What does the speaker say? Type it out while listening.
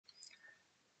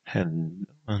Hello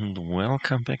and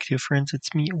welcome back, dear friends.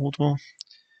 It's me, Odo,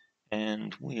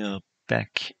 and we are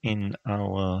back in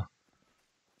our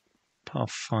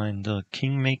Pathfinder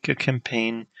Kingmaker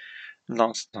campaign.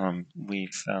 Last time we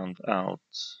found out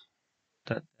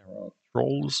that there are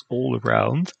trolls all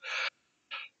around,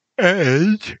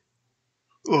 and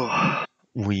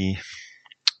we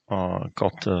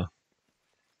got a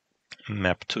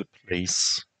map to a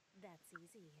place. That's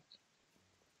easy.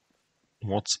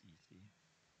 What's easy?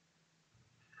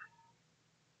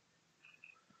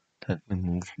 That we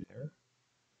move there.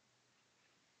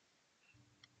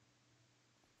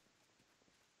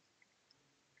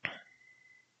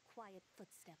 Quiet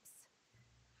footsteps.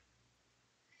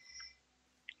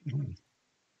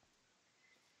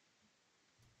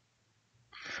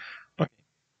 Okay.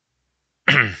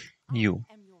 You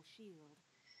I am your shield.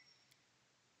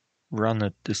 run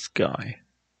at this guy.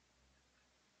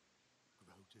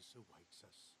 Grotus awaits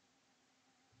us.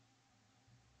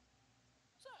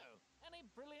 So, any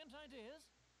brilliant ideas?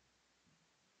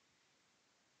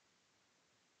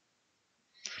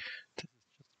 This is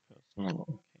just personal.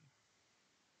 Okay.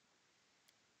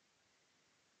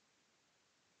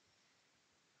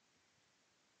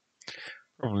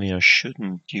 Probably I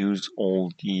shouldn't use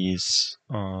all these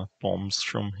bombs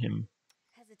from him.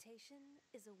 Hesitation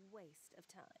is a waste of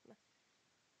time.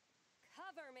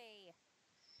 Cover me!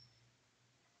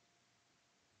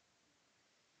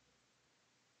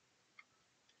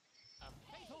 A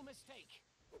fatal mistake.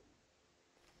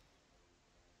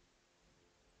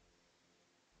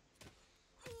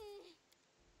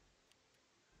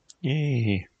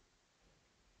 Yay!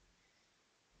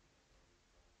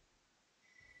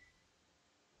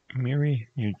 Miri,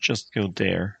 you just go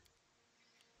there.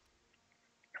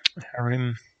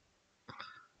 Harim,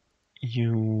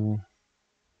 you...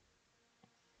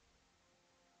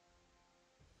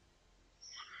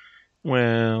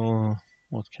 Well,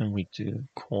 what can we do?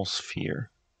 Cause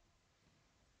fear.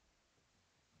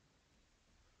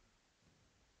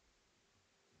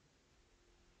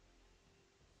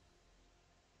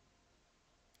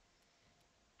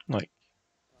 Like...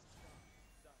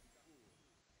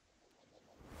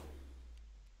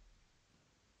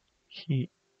 He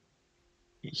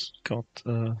got...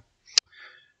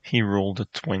 he rolled a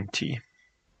 20.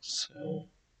 So...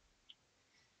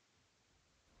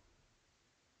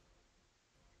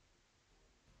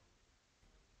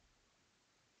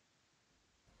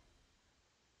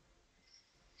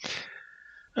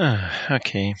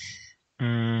 okay.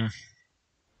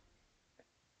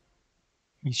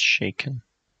 He's shaken.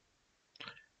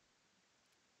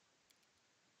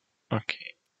 Okay.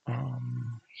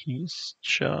 He's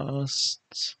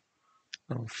just...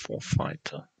 level 4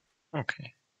 fighter.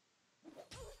 Okay.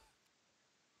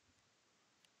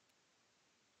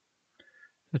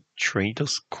 The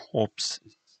trader's corpse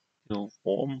is still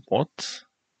warm. What?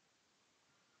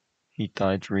 He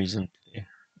died recently.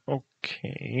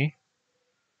 Okay.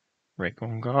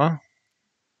 Regonga,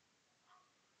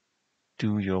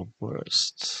 do your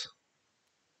worst.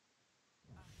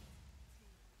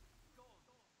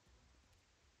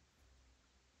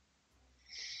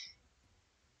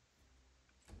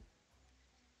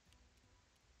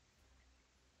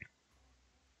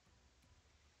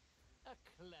 A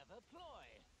clever ploy.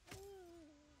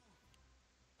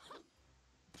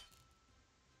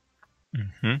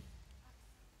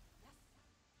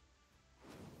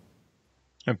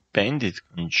 A bandit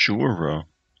conjurer.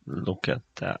 Look at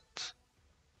that.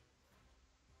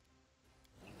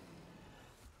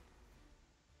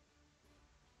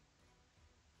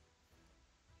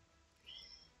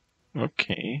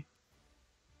 Okay.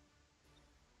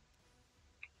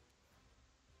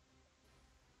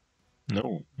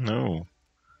 No, no.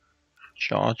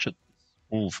 Charge at this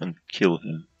wolf and kill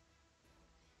him.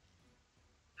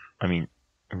 I mean,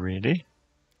 really?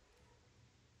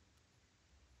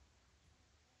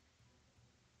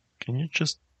 Can you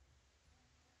just...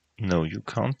 No, you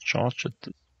can't charge at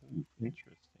this wolf.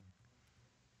 Interesting.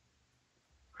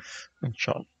 And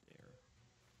charge there.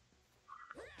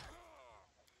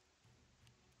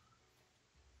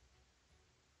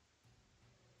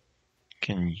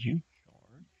 Can you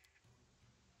charge?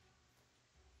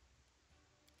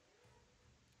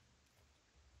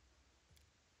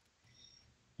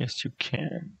 Yes, you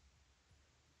can.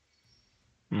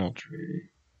 Not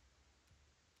really.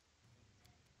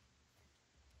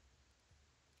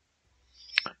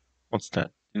 What's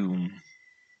that? Doom.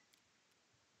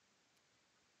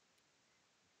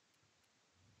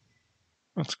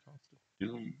 Let's cast a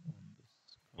Doom on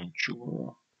this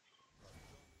conjurer.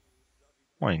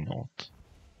 Why not?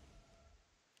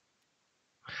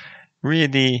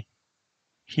 Really?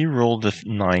 He rolled a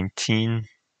 19.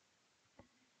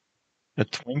 A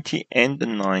 20 and a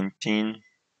 19.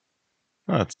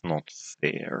 That's not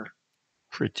fair.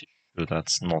 Pretty sure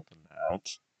that's not allowed.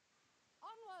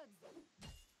 Onwards!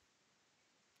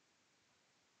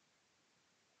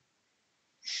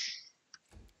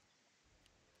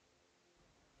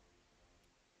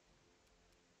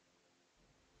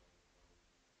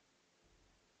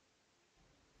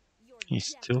 Your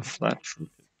He's death still awaits. flat-footed.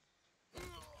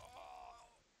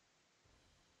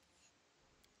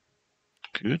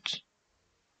 Good.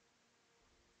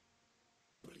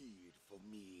 Bleed for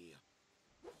me.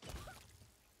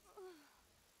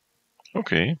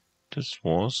 Okay. This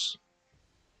was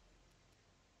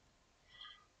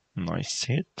nice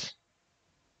hit.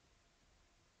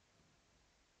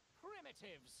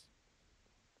 Primitives.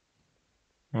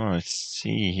 Oh, I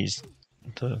see.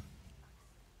 The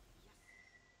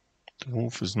the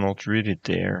wolf is not really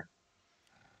there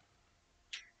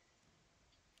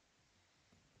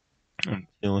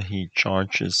until he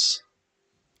charges.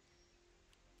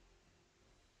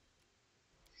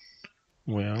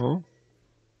 Well,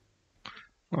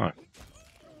 ah,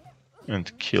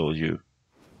 and kill you.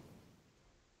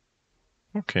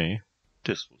 Okay,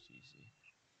 this was easy.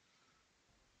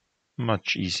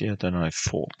 Much easier than I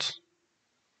thought.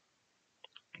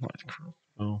 Light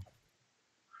crossbow.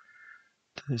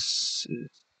 This is,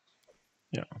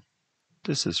 yeah,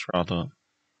 this is rather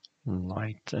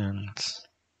light and.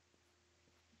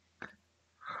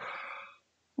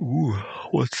 Ooh,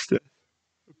 what's that?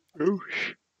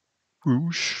 Whoosh.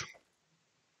 Whoosh.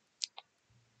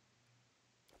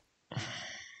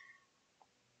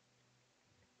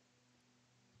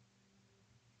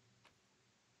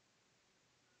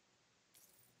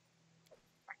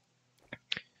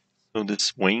 So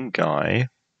this Wayne guy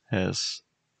has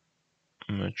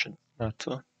merchant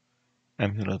letter,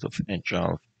 amulet of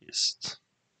agile fist.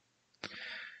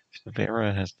 If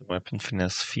Vera has the weapon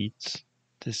finesse feat,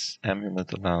 this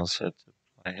amulet allows her to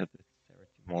apply her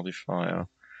dexterity modifier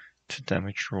to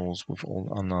damage rolls with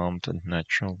all unarmed and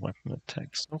natural weapon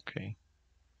attacks. Okay.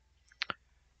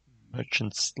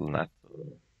 Merchant's letter.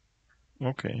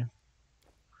 Okay.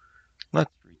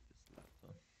 Let's read this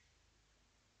letter.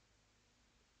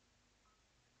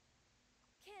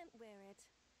 Can't wear it,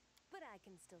 but I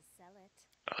can still sell it.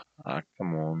 Ah,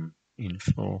 come on.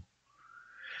 Info.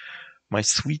 My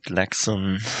sweet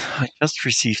Lexon, I just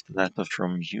received a letter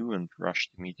from you and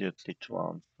rushed immediately to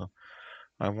answer.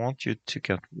 I want you to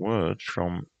get word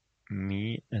from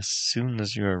me as soon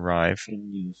as you arrive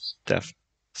in New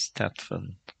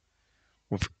Stadfern.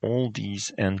 With all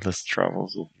these endless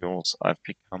travels of yours, I've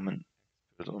become an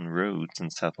expert on roads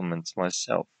and settlements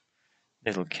myself.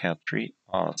 Little Catry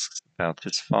asks about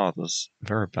his father's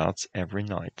whereabouts every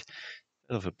night.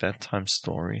 Instead of a bedtime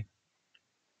story,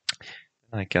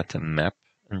 then I get a map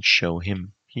and show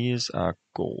him, here's our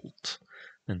gold,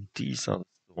 and these are the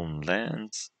stolen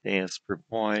lands, there's the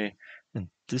boy, and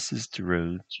this is the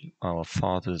road our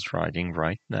father is riding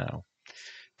right now.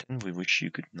 Then we wish you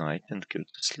good night and go to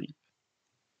sleep.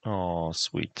 Oh,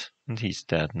 sweet. And he's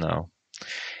dead now.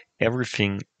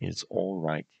 Everything is all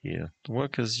right here. The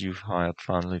workers you've hired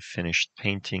finally finished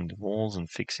painting the walls and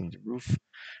fixing the roof.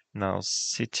 Now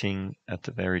sitting at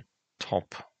the very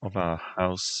top of our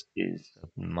house is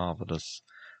that marvelous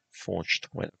forged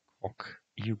weathercock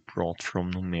you brought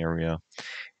from Numeria.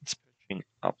 It's perching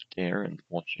up there and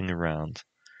watching around.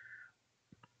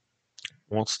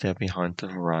 What's there behind the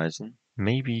horizon?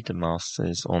 Maybe the master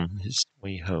is on his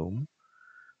way home.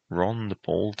 Ron the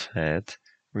Bald-Head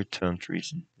returned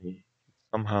recently.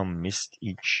 Somehow missed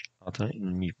each other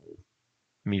in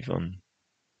Mivon.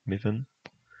 Mivon.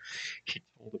 He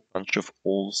told a bunch of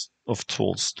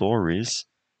tall stories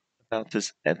about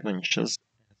his adventures,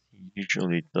 as he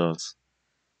usually does.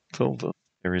 Told us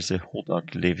there is a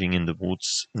Hodak living in the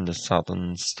woods in the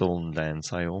southern stolen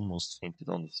lands. I almost fainted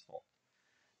on the spot.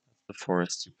 That's the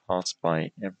forest you pass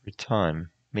by every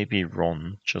time. Maybe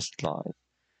Ron just lied.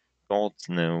 God,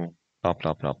 no. Blah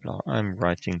blah blah blah. I'm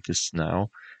writing this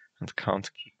now and can't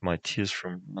keep my tears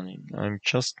from running. I'm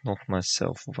just not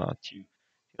myself without you.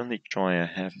 The only joy I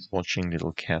have is watching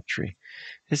little Catry.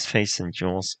 His face and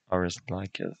yours are as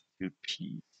like as two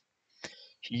peas.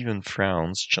 He even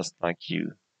frowns just like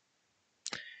you.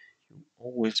 You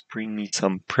always bring me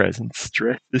some presents,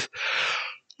 dresses,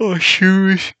 or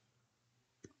shoes.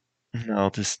 Now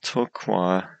this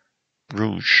turquoise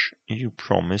rouge you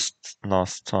promised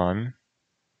last time,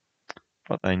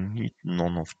 but I need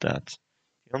none of that.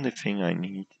 The only thing I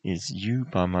need is you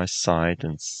by my side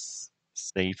and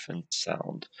safe and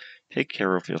sound. Take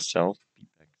care of yourself. Be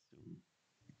back soon.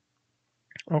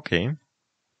 Okay.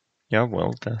 Yeah,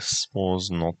 well, this was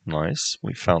not nice.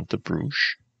 We found the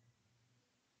brooch.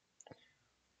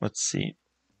 Let's see.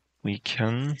 We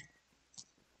can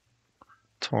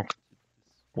talk to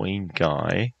this Wayne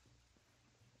guy.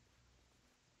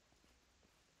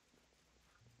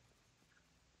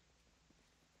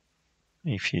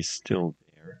 If he's still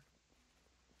there.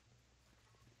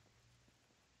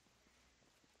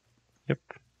 Yep,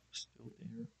 still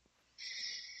there.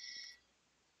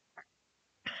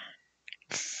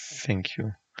 Thank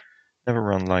you. Never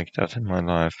run like that in my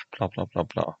life. Blah blah blah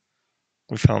blah.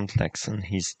 We found Lexon.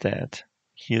 He's dead.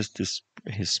 Here's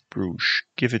his brooch.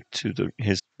 Give it to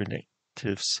his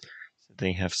relatives so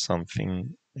they have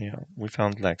something. Yeah, we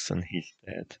found Lexon. He's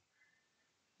dead.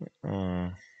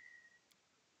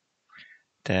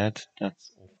 Dead?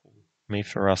 That's awful. May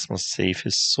Pharasmus save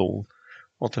his soul.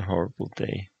 What a horrible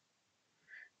day.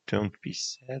 Don't be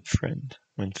sad, friend.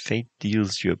 When fate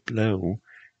deals you a blow,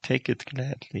 take it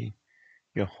gladly.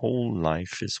 Your whole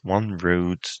life is one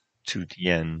road to the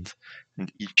end,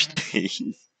 and each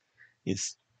day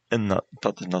is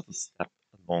but another step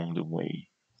along the way.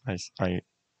 I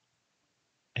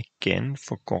again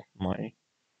forgot my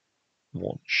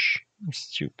watch. I'm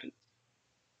stupid.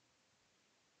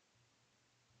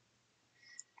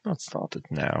 Not started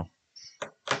now.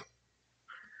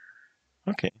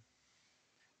 Okay.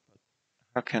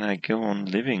 How can I go on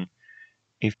living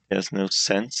if there's no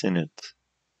sense in it?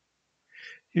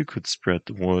 You could spread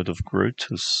the word of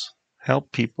Grotus.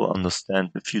 Help people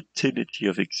understand the futility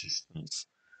of existence.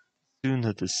 The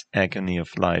sooner this agony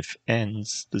of life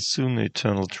ends, the sooner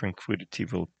eternal tranquility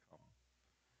will come.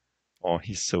 Oh,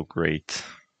 he's so great.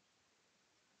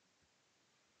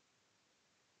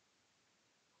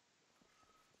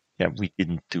 Yeah, we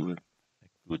didn't do a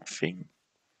good thing.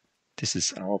 This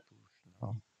is our booth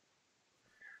now.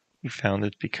 We found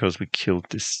it because we killed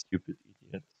this stupid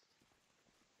idiot.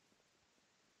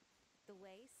 The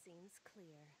way seems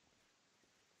clear.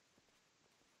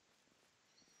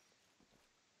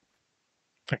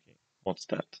 Okay, what's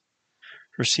that?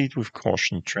 Proceed with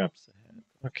caution, traps ahead.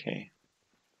 Okay.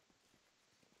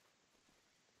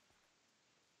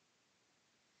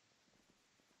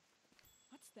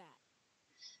 What's that?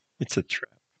 It's a trap.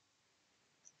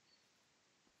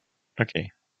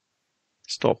 Okay.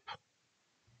 Stop.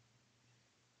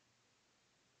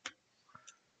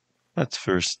 Let's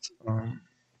first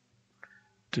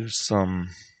do some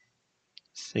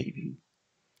saving.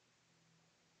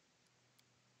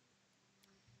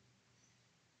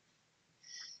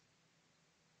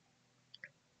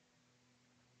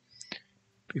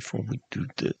 Before we do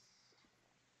this.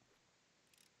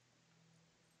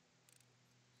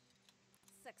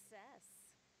 Success.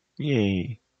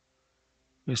 Yay.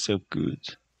 We're so good.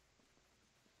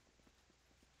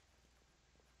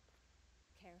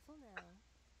 Careful now.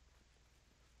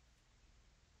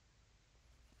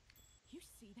 You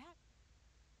see that?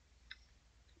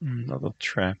 Another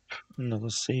trap. Another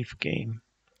save game.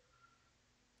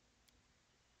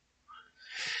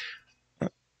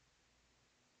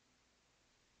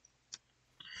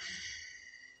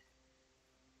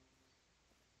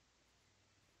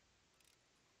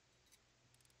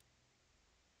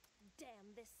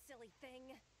 Damn this silly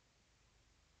thing.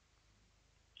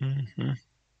 Mm-hmm.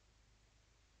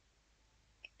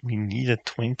 We need a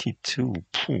 22.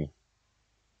 Phew.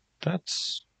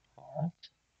 That's hard.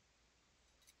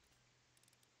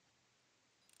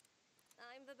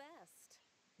 I'm the best.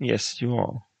 Yes, you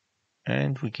are.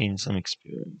 And we gain some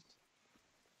experience.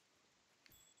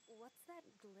 What's that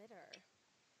glitter?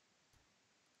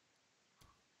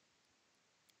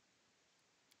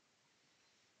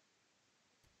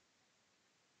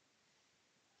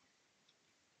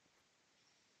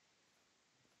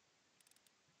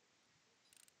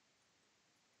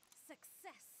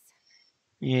 Success.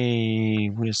 Yay,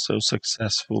 we're so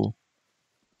successful.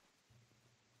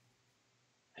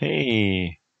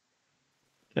 Hey,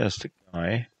 there's the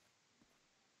guy.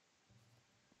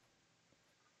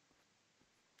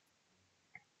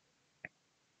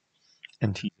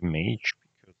 And he's a mage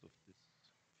because of this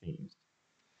thing.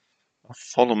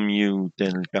 Bartholomew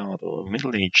Delgado, a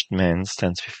middle-aged man,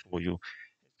 stands before you.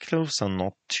 His clothes are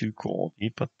not too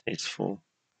gaudy, but tasteful.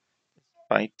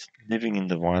 Despite living in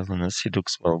the wilderness, he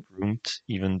looks well-groomed,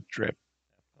 even drab.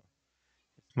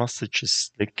 His mustache is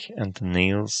slick, and the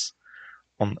nails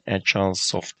on agile,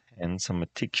 soft hands are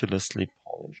meticulously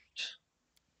polished.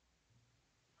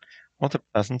 What a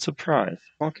pleasant surprise.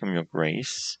 Welcome, Your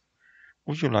Grace.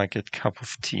 Would you like a cup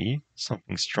of tea?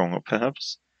 Something stronger,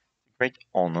 perhaps? A great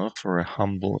honor for a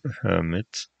humble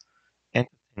hermit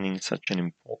entertaining such an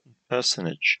important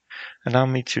personage. Allow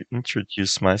me to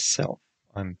introduce myself.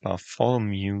 I'm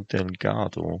Bartholomew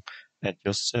Delgado, at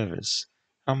your service.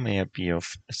 How may I be of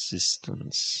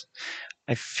assistance?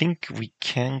 I think we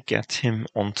can get him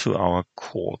onto our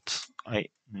court.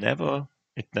 It never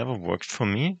worked for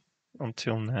me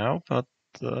until now, but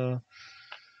there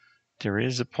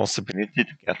is a possibility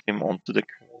to get him onto the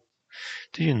court.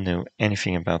 Do you know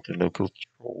anything about the local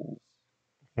trolls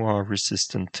who are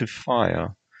resistant to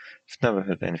fire? I've never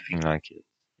heard anything like it.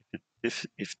 If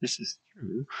this is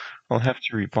true, I'll have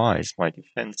to revise my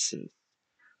defenses.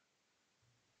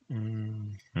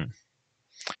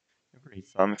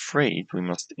 I'm afraid we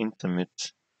must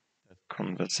intermit that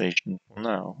conversation for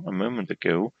now. A moment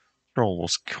ago, Troll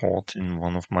was caught in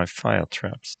one of my fire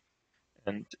traps,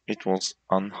 and it was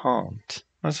unharmed.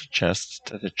 I suggest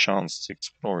that a chance to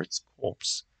explore its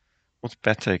corpse would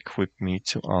better equip me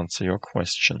to answer your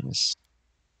questions.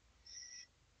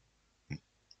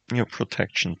 Your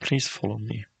protection, please follow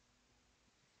me.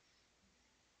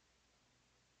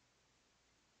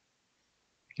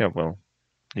 Yeah, well,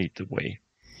 lead the way.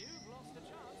 You've lost a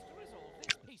chance to resolve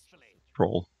this peacefully.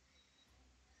 Troll.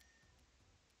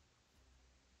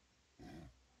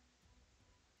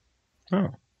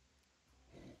 Oh.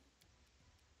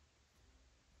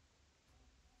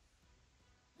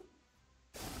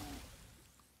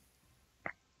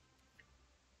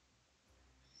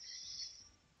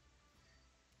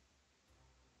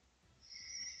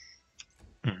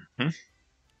 Mm-hmm.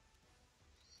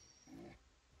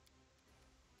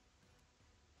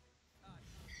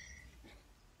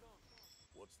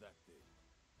 What's that thing?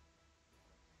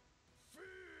 Fear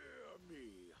me!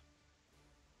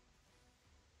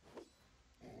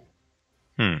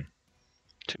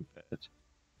 Too bad.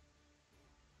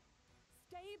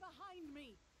 Stay behind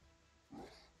me.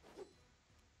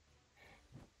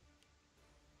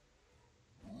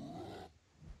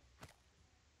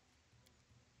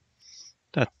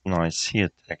 That's nice. He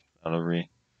attacked Valerie.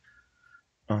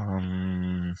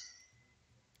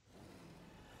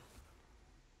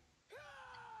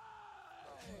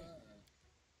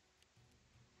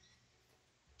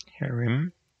 Hear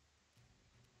him.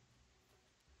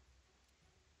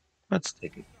 Let's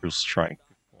take a true strike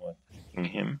before attacking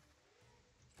him.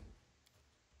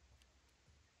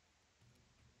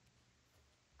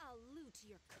 I'll loot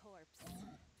your corpse.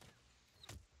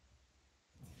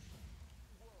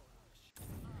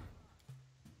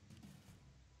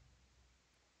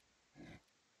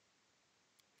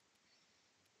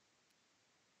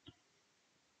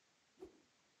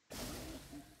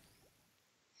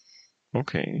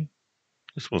 Okay.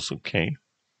 This was okay.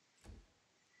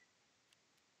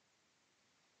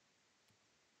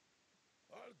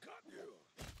 I'll cut you!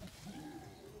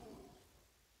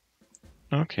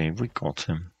 Okay, we got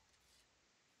him.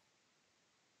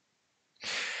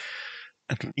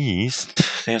 At least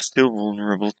they are still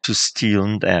vulnerable to steel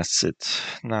and acid.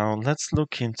 Now let's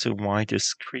look into why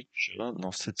this creature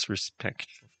lost its respect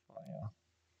for fire.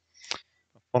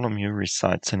 Bartholomew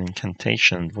recites an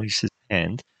incantation and waves his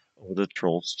hand over the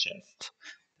troll's chest,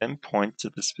 then points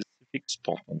at a specific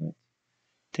spot on it.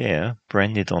 There,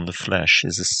 branded on the flesh,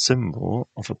 is a symbol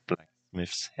of a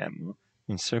blacksmith's hammer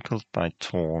encircled by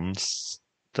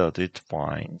thorn-studded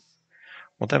vines.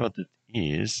 Whatever that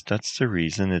is, that's the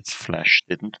reason its flesh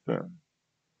didn't burn.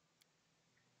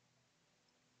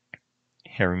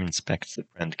 Harry inspects the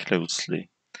brand closely.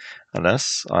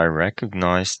 Alas, I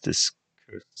recognize this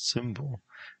cursed symbol.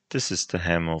 This is the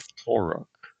hammer of Torok,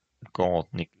 a god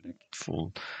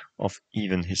neglectful of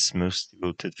even his most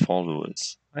devoted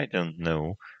followers. I don't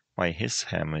know why his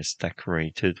hammer is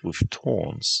decorated with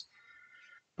thorns,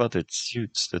 but it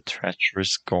suits the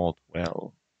treacherous god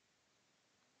well.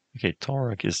 Okay,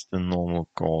 Torok is the normal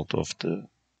god of the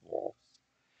dwarves.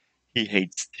 He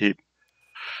hates Tib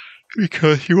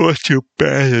because he was too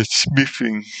bad at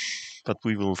smithing. But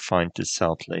we will find this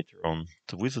out later on.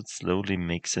 The wizard slowly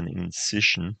makes an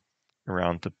incision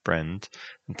around the brand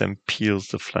and then peels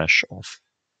the flesh off,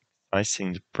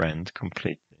 icing the brand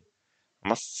completely. I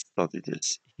must study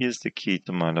this. Here's the key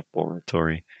to my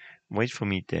laboratory. Wait for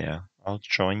me there. I'll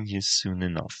join you soon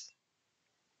enough.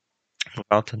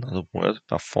 Without another word,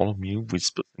 Bartholomew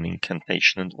whispers an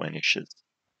incantation and vanishes.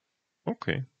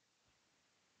 Okay.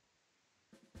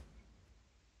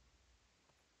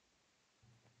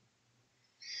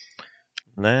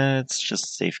 Let's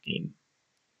just save game.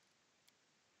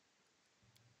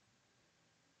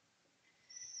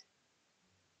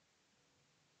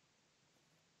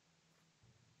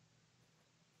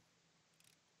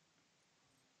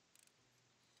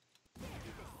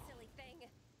 Silly thing.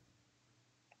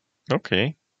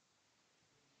 Okay.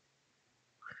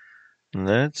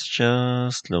 Let's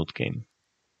just load game.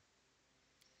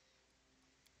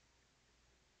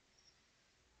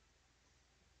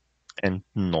 And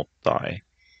not die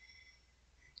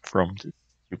from this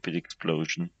stupid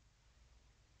explosion.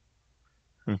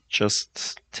 And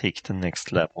just take the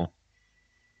next level.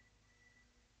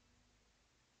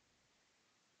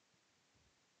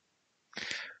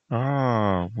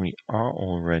 Ah, we are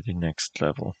already next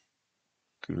level.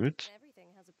 Good. Everything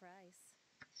has a price.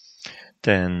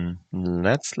 Then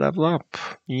let's level up.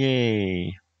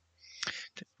 Yay!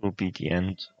 This will be the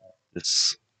end of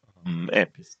this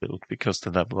episode because the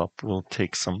level up will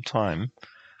take some time.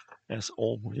 As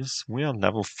always, we are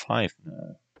level 5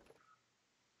 now.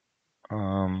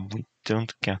 We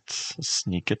don't get a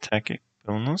sneak attack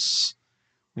bonus.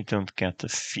 We don't get a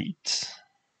feat.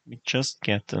 We just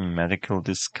get a medical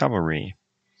discovery.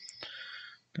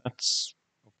 That's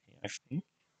okay, I think.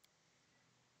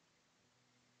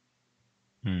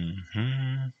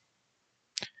 Mm-hmm.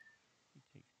 We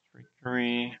take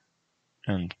trickery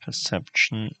and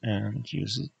perception and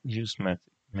use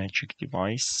magic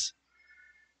device.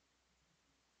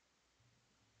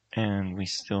 And we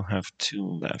still have 2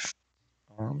 left.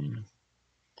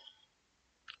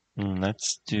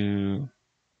 Let's do.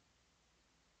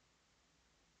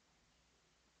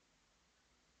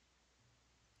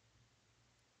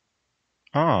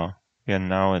 We are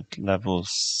now at level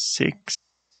 6.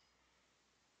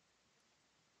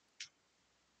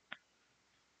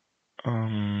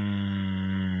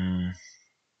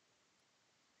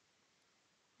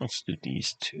 Let's do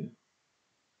these 2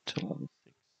 to level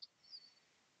 6.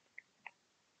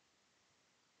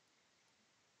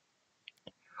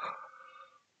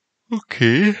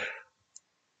 Okay.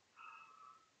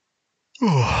 Do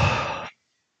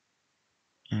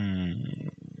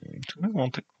we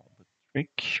want a combat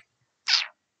trick?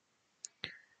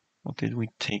 What did we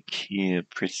take here?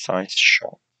 Precise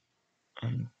shot.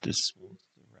 And this was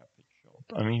the rapid shot.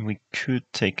 I mean, we could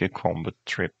take a combat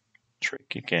trick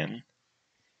again.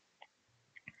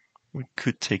 We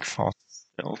could take fast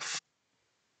stealth.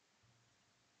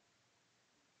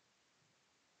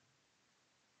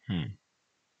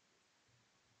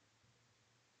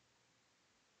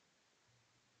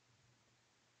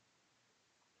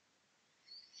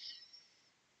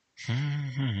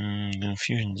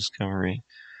 Infusion discovery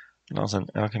allows an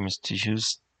alchemist to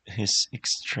use his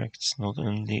extracts not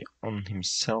only on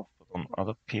himself but on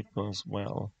other people as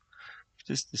well. With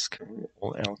this discovery,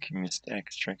 all alchemist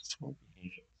extracts will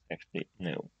behave exactly.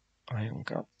 No, I don't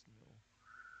got no.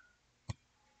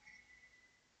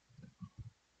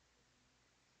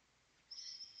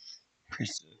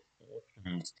 Preserve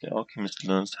organs. The alchemist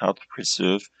learns how to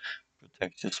preserve,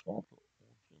 protect his vital organs.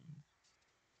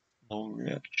 No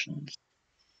reactions.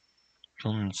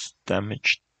 Opponents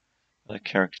damaged by the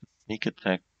character's sneak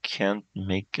attack can't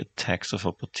make attacks of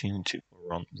opportunity for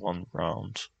one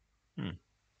round.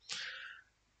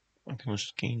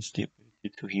 Alchemist gains the ability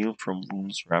to heal from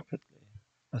wounds rapidly.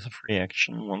 As a free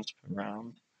action, once per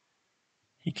round,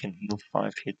 he can heal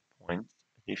 5 hit points.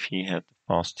 If he had the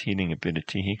fast healing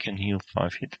ability, he can heal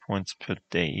 5 hit points per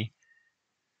day.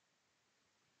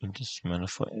 In this manner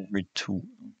for every 2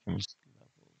 alchemist levels.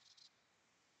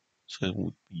 So it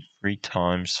would be 3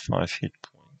 times 5 hit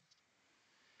points.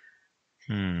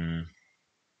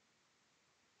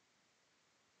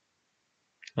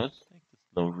 Let's take the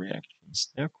slow reactions.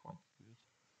 They're quite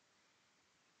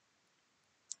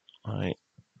good. I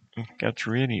get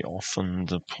really often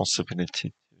the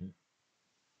possibility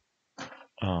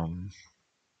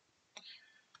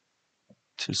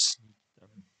to sneak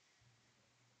them.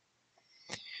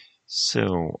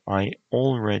 So I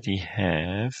already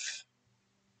have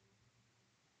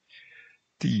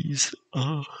these.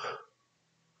 I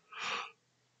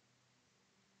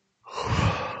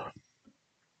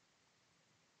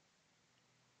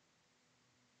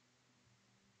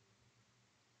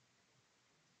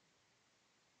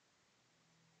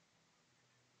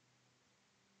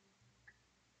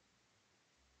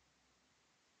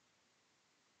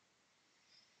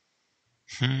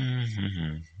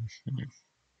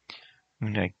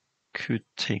mean, I could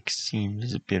take see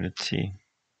invisibility.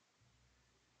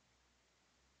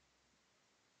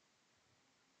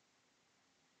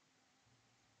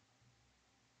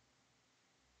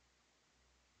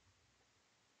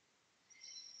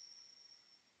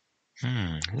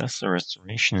 Lesser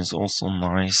restoration is also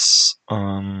nice.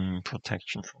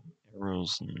 Protection from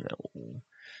arrows, no.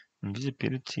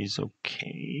 Invisibility is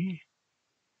okay.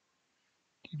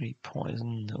 Delay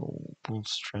poison, no. Bull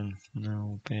strength,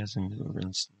 no. Bear's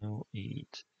endurance, no.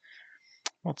 8.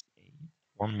 What's 8?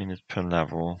 1 minute per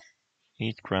level.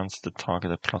 8 grants the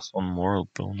target a +1 moral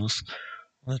bonus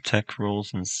on attack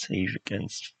rolls and save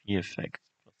against fear effects,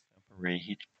 plus temporary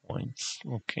hit points.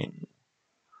 Okay.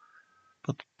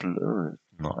 But blur is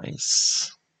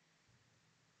nice.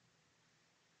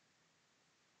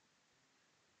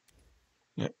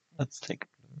 Let's take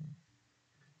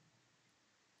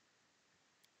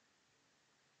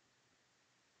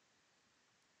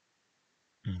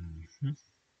blue. Mm-hmm.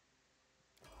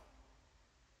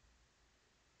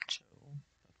 So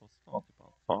that was not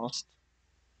about fast.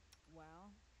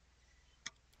 Well,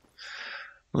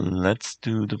 Let's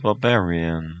do the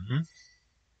barbarian.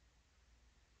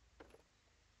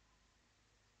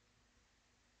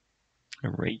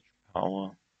 Rage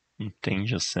power,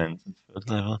 danger sense, and third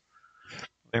level.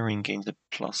 Barbarian gains a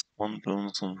 +1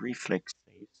 bonus on reflex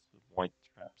saves to avoid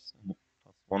traps and a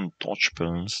 +1 dodge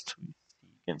bonus to see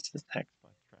against attacks by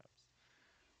traps.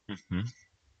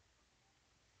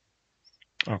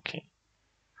 Okay.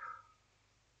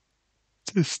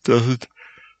 This doesn't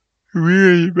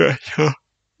really matter.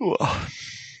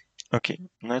 Okay,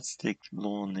 let's take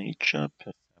law nature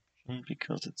perception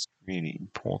because it's really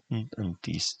important, and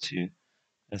these two,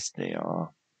 as they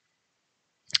are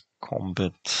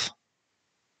combat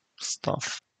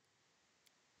stuff.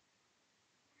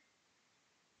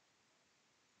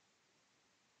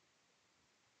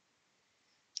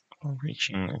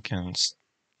 Reaching against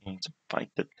a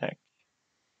bite attack.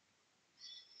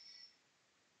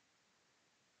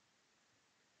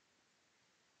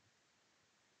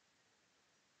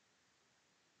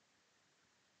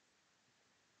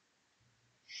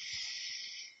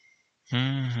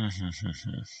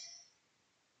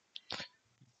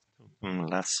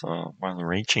 Lesser while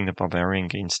raging, the barbarian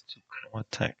gains 2 claw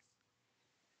attack.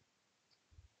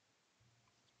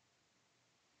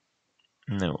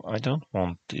 No, I don't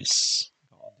want this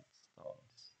guarded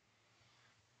stance.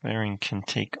 Barbarian can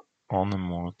take on a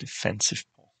more defensive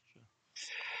posture.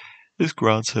 This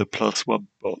grants her +1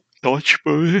 dodge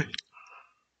bonus.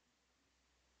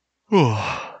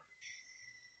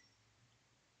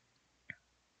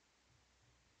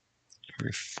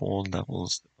 Every 4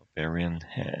 levels, the barbarian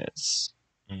has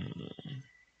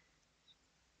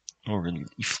or a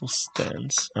lethal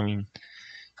stance. I mean,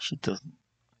 she doesn't.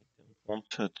 I don't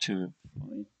want her to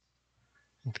fight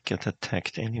and get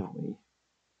attacked anyway.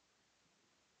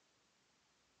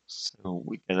 So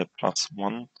we get a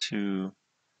 +1 to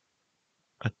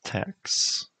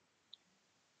attacks.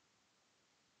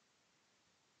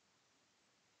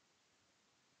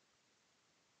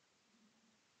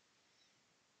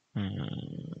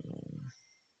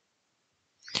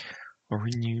 A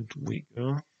renewed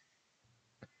vigor.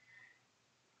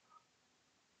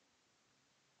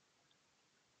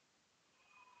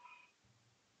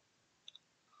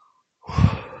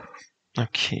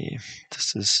 Okay,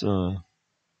 this is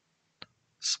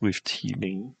swift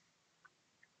healing.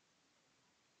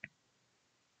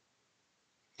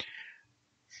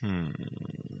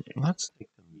 Let's take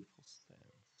the lethal stance.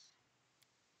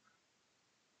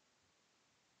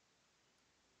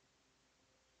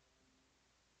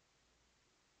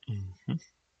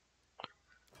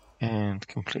 And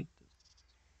complete this.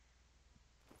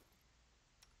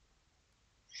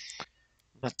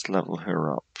 Let's level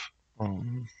her up.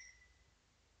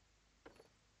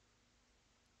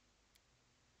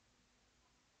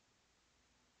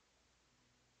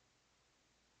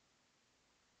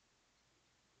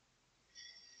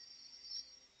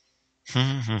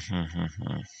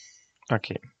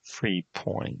 Okay, 3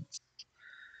 points.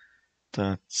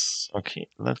 That's okay.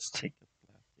 Let's take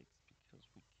athletics because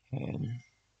we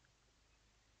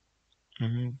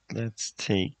can. Let's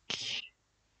take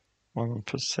one on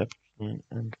perception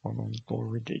and one on goal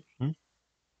reduction.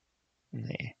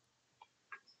 Nah.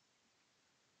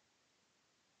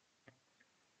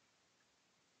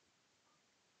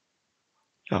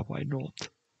 Yeah, why not?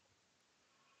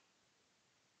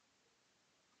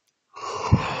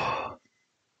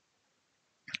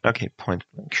 Okay, point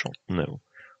blank shot, no.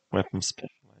 Weapon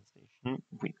specialization.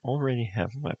 We already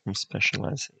have weapon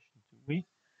specialization, do we?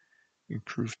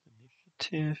 Improved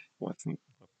initiative, weapon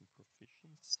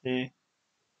proficiency,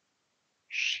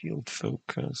 shield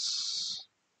focus,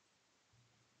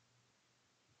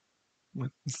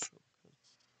 weapon focus.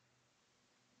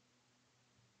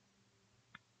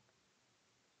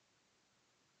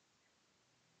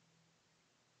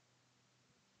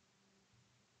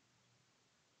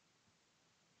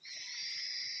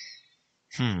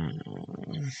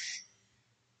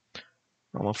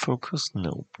 Armor focus,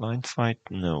 no. Blind fight,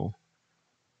 no.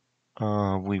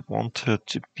 We want her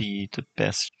to be the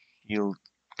best shield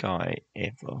guy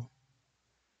ever.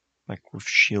 Like with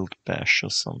shield bash or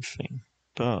something.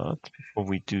 But before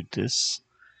we do this,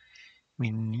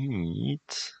 we need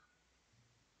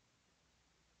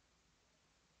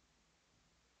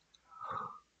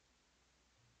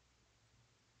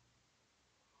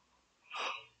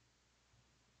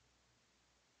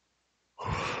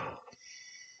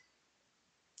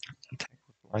attack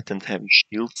with light and heavy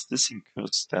shields. This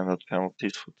incurs standard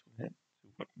penalties for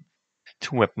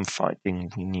two-weapon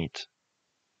fighting we need.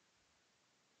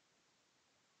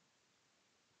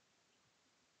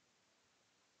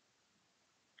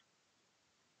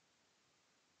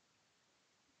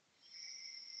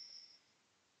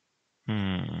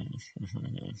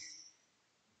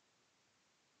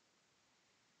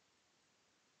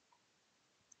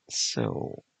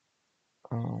 So,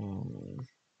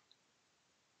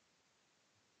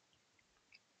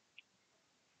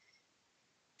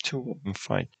 two-weapon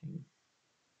fighting.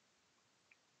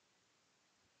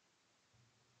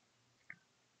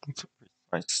 It's a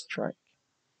precise strike.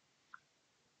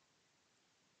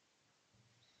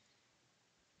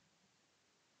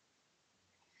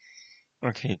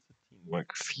 Okay, it's a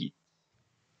teamwork feat.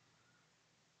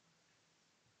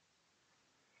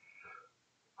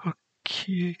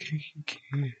 Okay.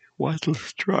 Vital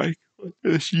strike. What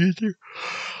does you do?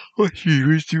 What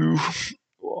you do?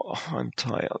 Oh, I'm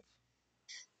tired.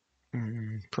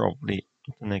 Probably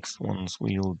the next ones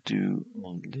we'll do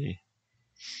only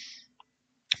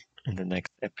in the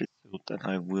next episode that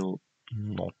I will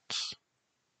not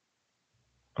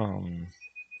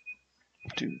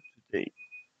do today.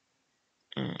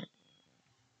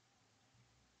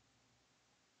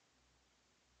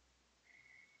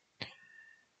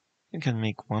 You can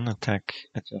make one attack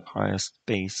at your highest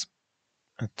base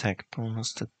attack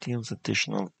bonus that deals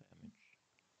additional damage.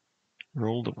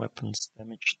 Roll the weapon's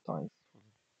damage dice for the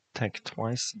attack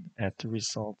twice and add the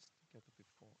results together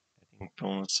before adding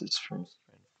bonuses from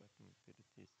strength weapon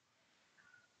abilities.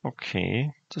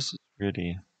 Okay, this is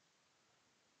really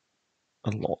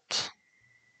a lot.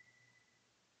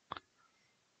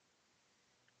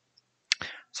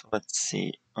 So let's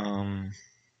see.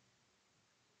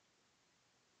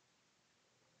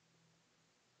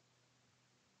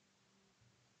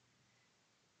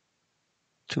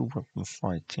 Two-weapon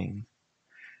fighting.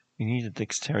 You need a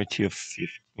dexterity of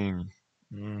 15.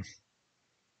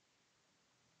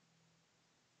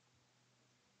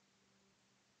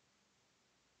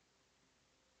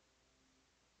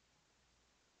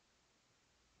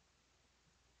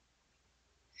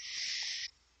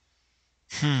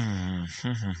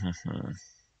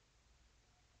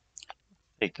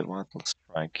 Take the vital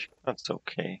strike. That's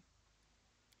okay.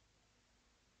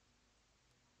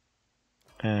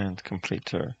 And complete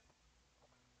her.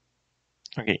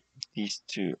 Okay, these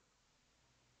two.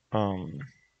 Any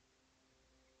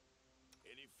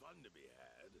fun to be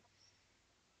had?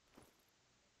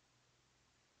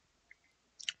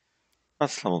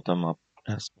 Let's level them up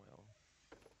as well.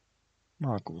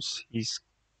 Magus,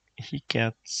 he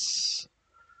gets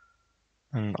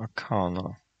an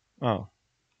Arcana. Oh,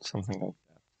 something like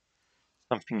that.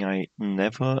 Something I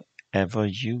never ever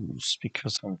use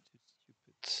because I'm too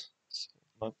stupid. So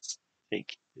let's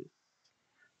take this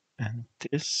and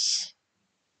this.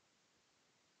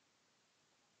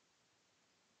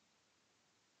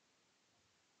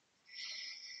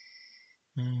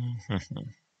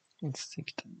 Let's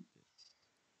take them.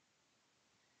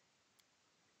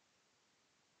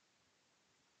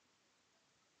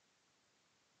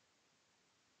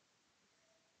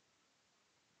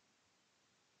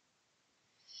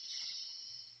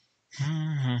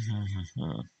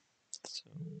 So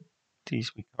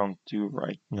these we can't do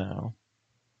right now.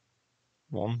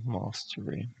 One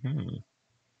mastery.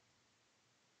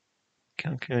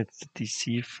 Calculate the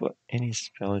DC for any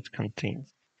spell it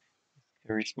contains.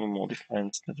 Charisma modifier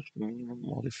instead of the minimum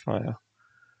modifier.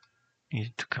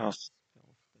 Needed to cast a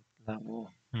spell for that level.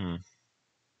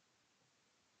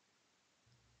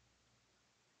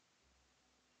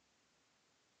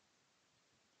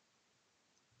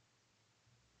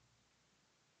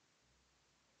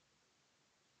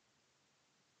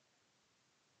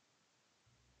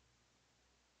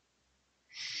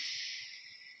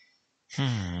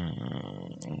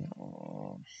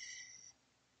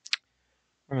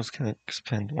 Magus can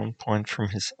expend 1 point from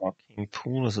his arcane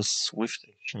pool as a swift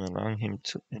action, allowing him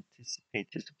to anticipate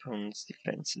his opponent's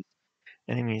defenses.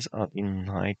 Enemies are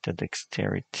denied the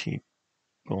dexterity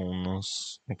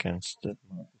bonus against the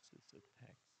Magus'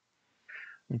 attacks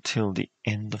until the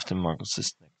end of the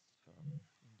Magus' next turn.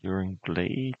 Enduring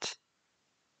Blade.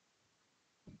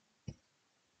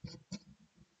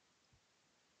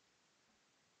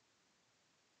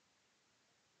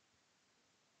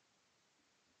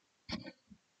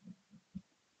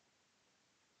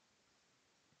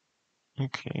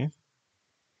 Okay.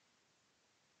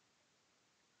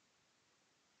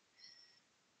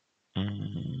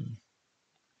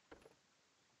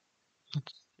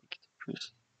 Let's take the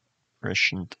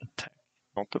prescient attack,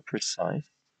 not the precise.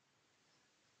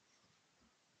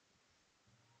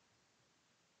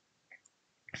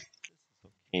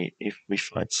 if we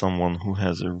fight someone who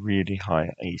has a really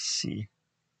high AC.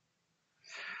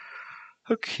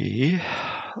 Okay,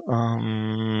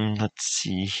 let's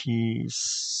see,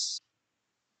 he's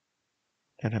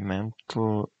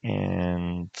elemental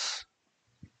and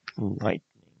lightning.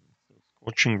 So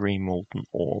Scorching Ray, Molten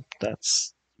Orb,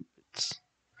 that's stupid.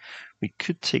 We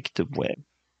could take the web.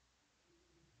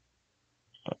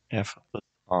 Effortless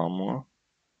armor.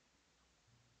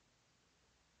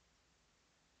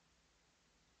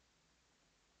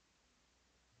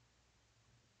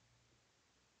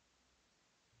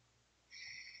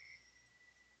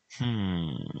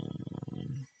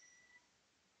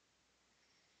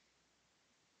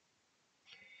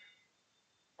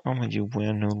 Armor you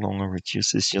wear no longer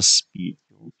reduces your speed.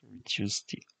 You also reduce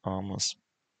the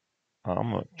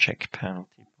armor check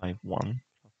penalty by 1,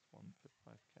 plus 1 per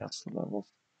 5 caster levels.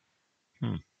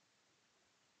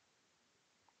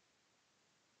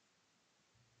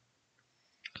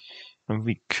 And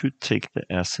we could take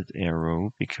the acid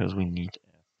arrow because we need acid.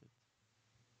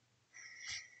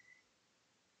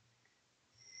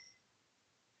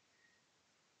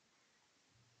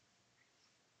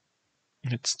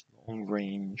 It's long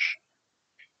range.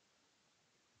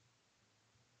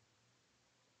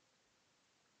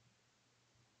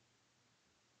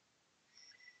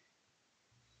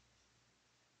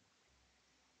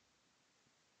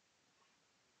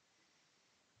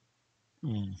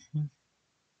 Mm-hmm.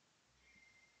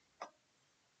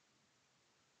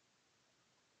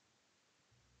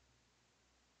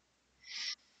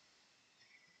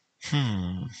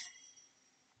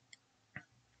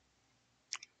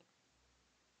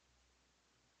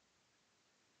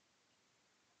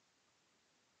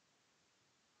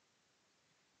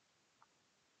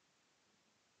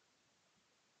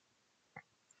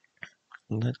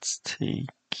 Let's take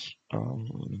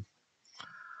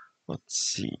let's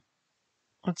see.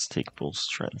 Let's take bull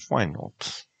strength. Why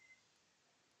not?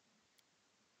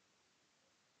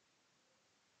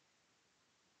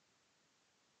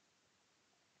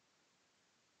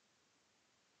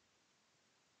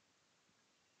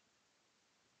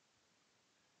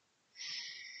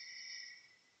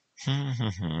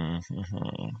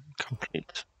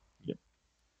 Complete. Yep.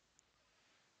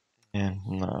 And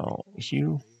now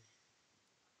you.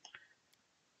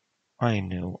 I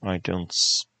know I don't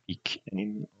speak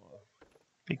anymore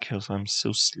because I'm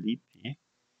so sleepy,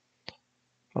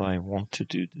 but I want to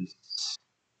do this.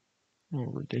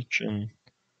 Religion,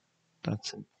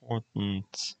 that's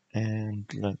important. And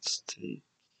let's take.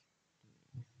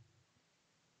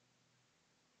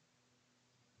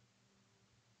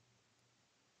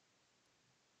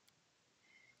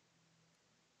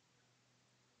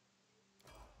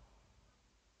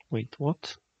 Wait,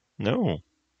 what? No,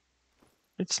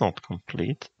 it's not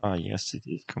complete. Ah, yes, it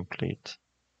is complete.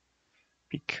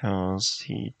 Because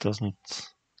he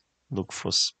doesn't look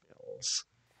for spells.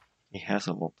 He has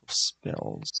a lot of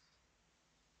spells.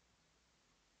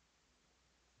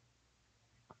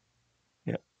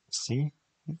 Yeah, see?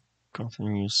 Got a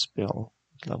new spell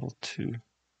at level 2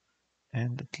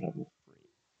 and at level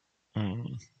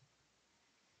 3.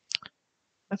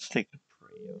 Let's take the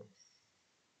prayer.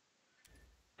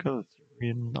 Because it's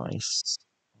really nice.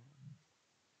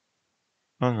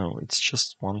 Oh no, it's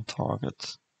just one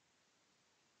target.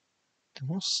 There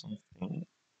was something.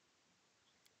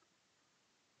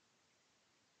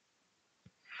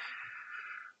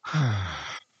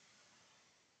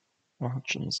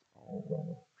 Archon's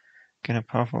Aura. Get a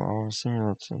powerful aura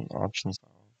similar to an Archon's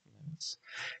Aura.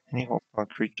 Any hostile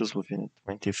creatures within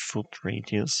a 20-foot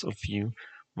radius of you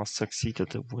must succeed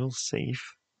at a will save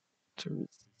to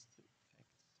resist the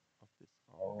effects of this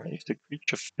aura. If the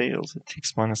creature fails, it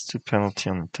takes -2 penalty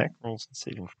on attack rolls and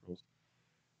saving throws.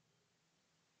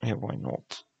 Yeah, why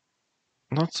not?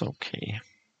 That's okay.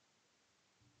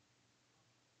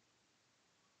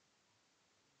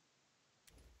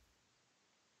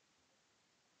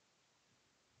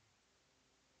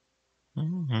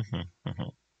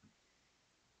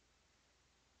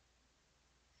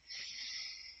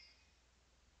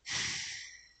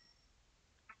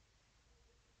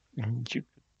 And you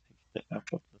could take the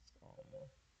effortless armor.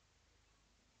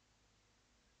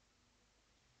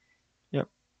 Yep.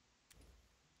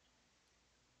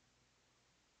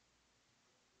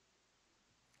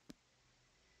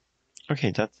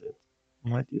 Okay, that's it.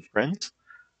 My dear friends,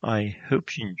 I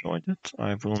hope you enjoyed it.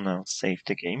 I will now save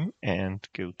the game and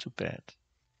go to bed.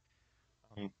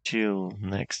 Until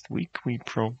next week, we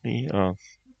probably,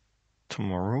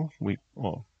 tomorrow,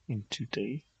 or in 2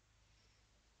 days.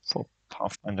 For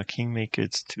Pathfinder Kingmaker,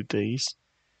 it's 2 days.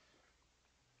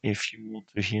 If you want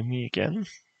to hear me again,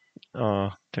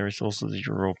 there is also the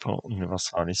Europa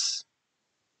Universalis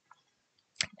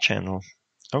channel.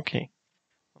 Okay.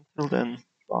 Until then,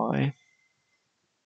 bye.